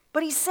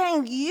 But he's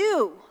saying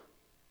you,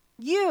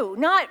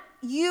 not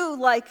you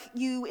like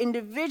you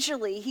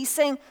individually. He's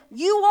saying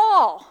you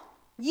all,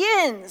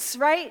 yins,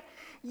 right?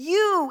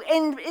 You,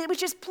 and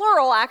which is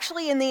plural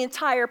actually in the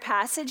entire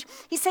passage.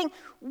 He's saying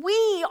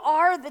we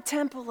are the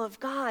temple of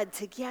God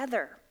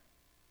together.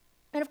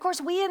 And of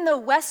course, we in the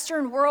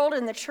Western world,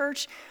 in the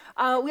church,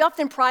 we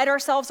often pride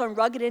ourselves on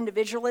rugged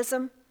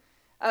individualism.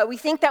 We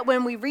think that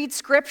when we read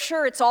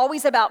scripture, it's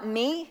always about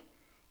me.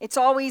 It's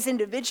always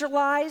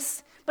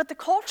individualized. But the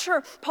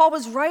culture Paul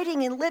was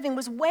writing and living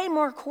was way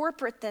more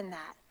corporate than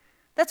that.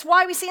 That's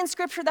why we see in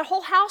scripture that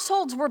whole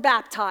households were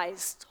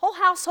baptized, whole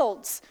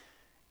households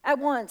at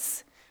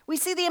once. We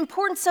see the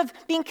importance of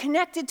being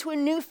connected to a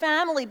new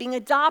family, being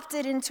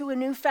adopted into a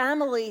new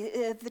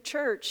family, the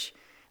church.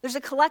 There's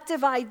a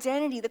collective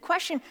identity. The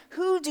question,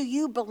 who do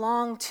you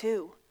belong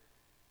to?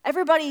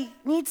 Everybody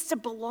needs to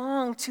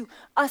belong to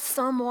a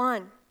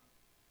someone.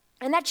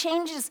 And that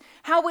changes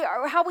how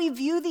we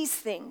view these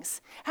things,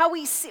 how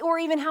we see, or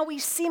even how we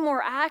see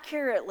more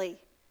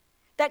accurately.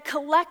 That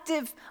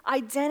collective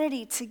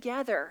identity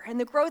together. And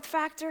the growth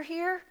factor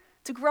here,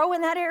 to grow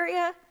in that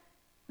area,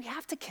 we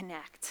have to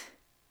connect.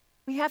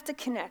 We have to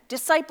connect.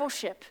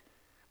 Discipleship.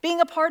 Being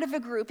a part of a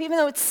group, even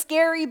though it's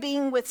scary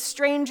being with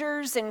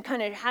strangers and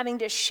kind of having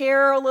to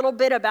share a little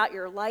bit about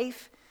your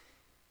life,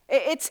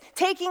 it's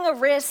taking a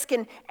risk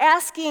and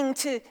asking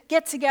to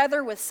get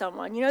together with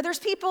someone. You know, there's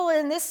people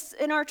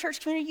in our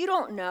church community you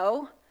don't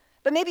know,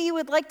 but maybe you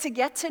would like to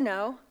get to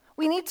know.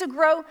 We need to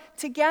grow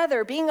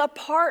together, being a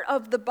part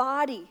of the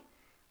body.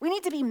 We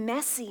need to be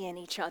messy in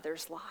each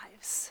other's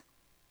lives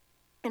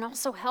and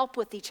also help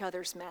with each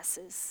other's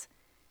messes.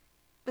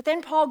 But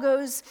then Paul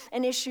goes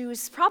and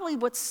issues probably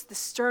what's the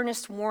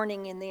sternest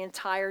warning in the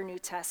entire New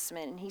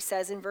Testament. And he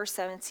says in verse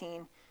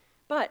 17,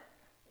 "But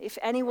if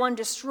anyone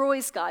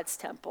destroys God's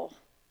temple,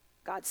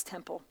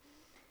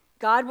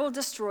 God will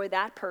destroy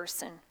that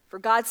person. For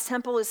God's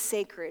temple is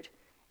sacred,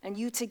 and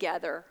you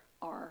together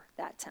are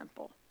that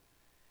temple."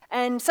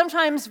 And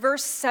sometimes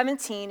verse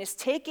 17 is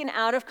taken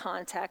out of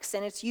context,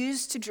 and it's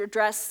used to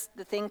address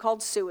the thing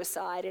called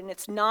suicide, and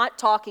it's not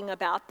talking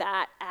about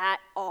that at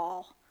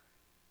all.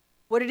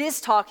 What it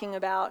is talking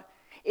about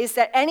is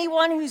that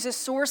anyone who's a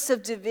source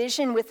of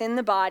division within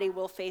the body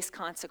will face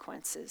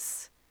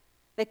consequences.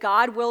 That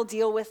God will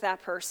deal with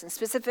that person,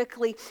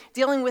 specifically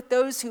dealing with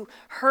those who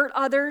hurt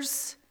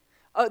others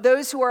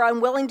those who are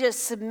unwilling to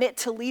submit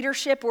to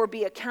leadership or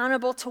be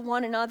accountable to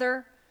one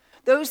another,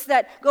 those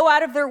that go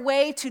out of their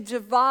way to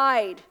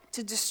divide,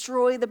 to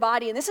destroy the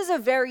body. And this is a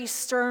very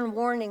stern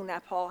warning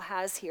that Paul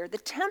has here. The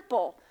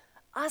temple,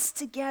 us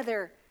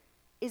together,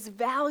 is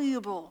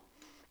valuable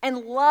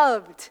and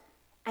loved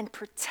and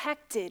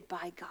protected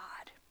by God.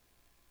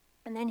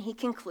 And then he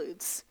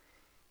concludes,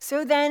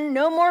 so then,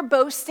 no more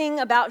boasting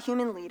about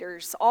human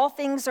leaders. All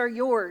things are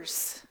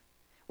yours.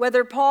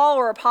 Whether Paul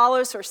or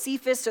Apollos or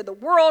Cephas or the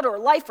world or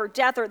life or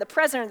death or the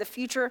present or the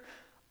future,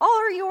 all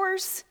are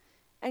yours,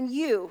 and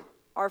you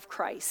are of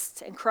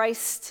Christ, and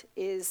Christ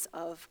is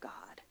of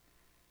God.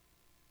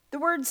 The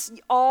words,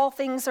 all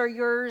things are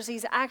yours,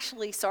 he's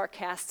actually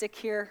sarcastic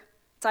here.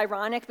 It's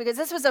ironic because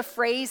this was a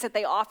phrase that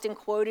they often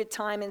quoted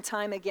time and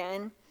time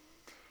again.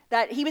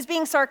 That he was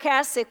being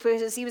sarcastic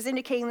because he was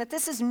indicating that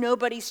this is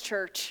nobody's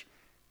church,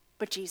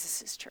 but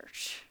Jesus'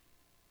 church.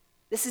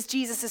 This is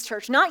Jesus'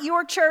 church, not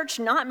your church,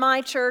 not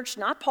my church,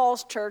 not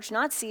Paul's church,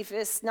 not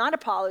Cephas, not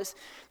Apollos,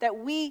 that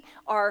we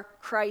are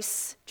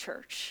Christ's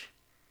church.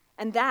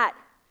 And that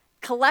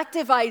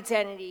collective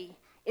identity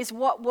is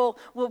what will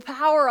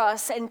power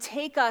us and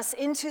take us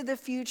into the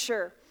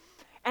future.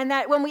 And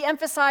that when we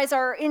emphasize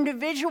our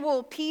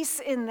individual piece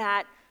in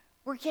that,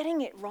 we're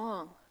getting it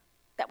wrong.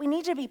 That we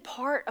need to be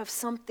part of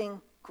something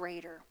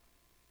greater.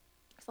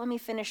 So let me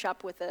finish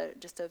up with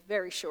just a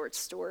very short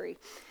story.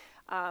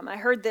 I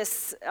heard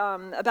this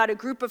about a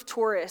group of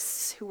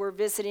tourists who were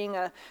visiting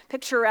a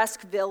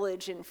picturesque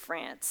village in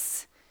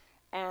France.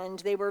 And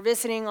they were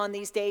visiting on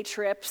these day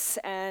trips,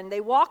 and they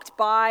walked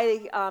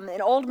by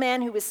an old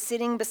man who was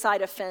sitting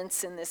beside a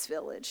fence in this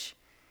village.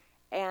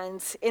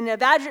 And in a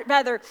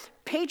rather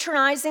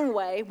patronizing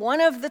way, one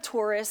of the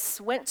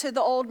tourists went to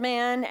the old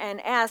man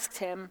and asked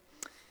him,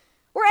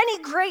 "Were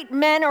any great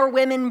men or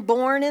women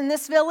born in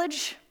this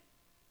village?"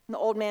 And the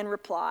old man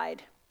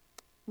replied,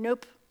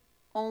 "Nope,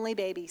 only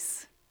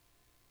babies."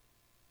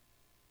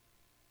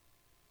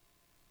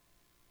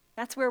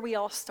 That's where we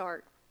all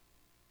start,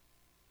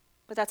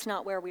 but that's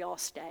not where we all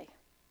stay.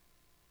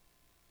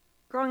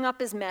 Growing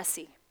up is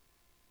messy,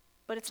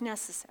 but it's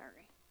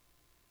necessary.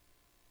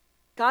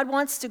 God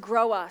wants to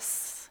grow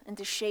us and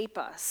to shape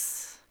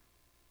us.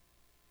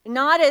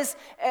 Not as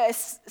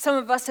some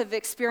of us have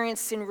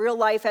experienced in real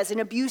life as an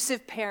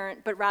abusive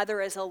parent, but rather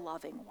as a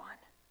loving one.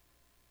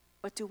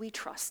 But do we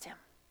trust him?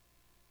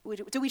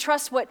 Do we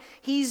trust what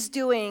he's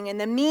doing and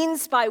the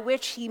means by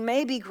which he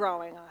may be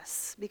growing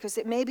us? Because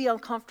it may be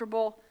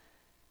uncomfortable,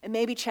 it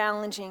may be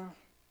challenging,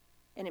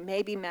 and it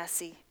may be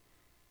messy.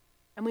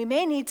 And we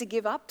may need to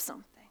give up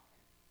something.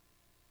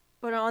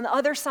 But on the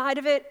other side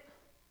of it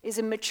is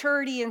a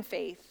maturity in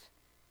faith,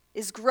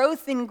 is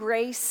growth in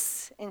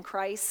grace in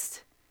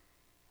Christ,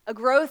 a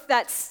growth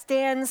that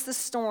stands the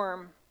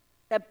storm,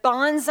 that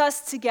bonds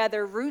us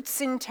together, roots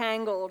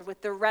entangled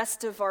with the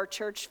rest of our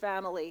church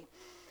family.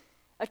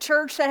 A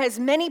church that has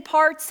many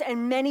parts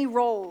and many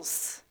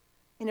roles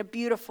in a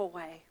beautiful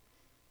way.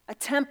 A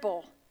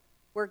temple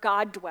where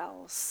God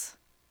dwells.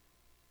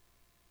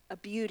 A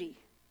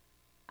beauty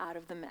out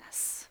of the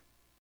mess.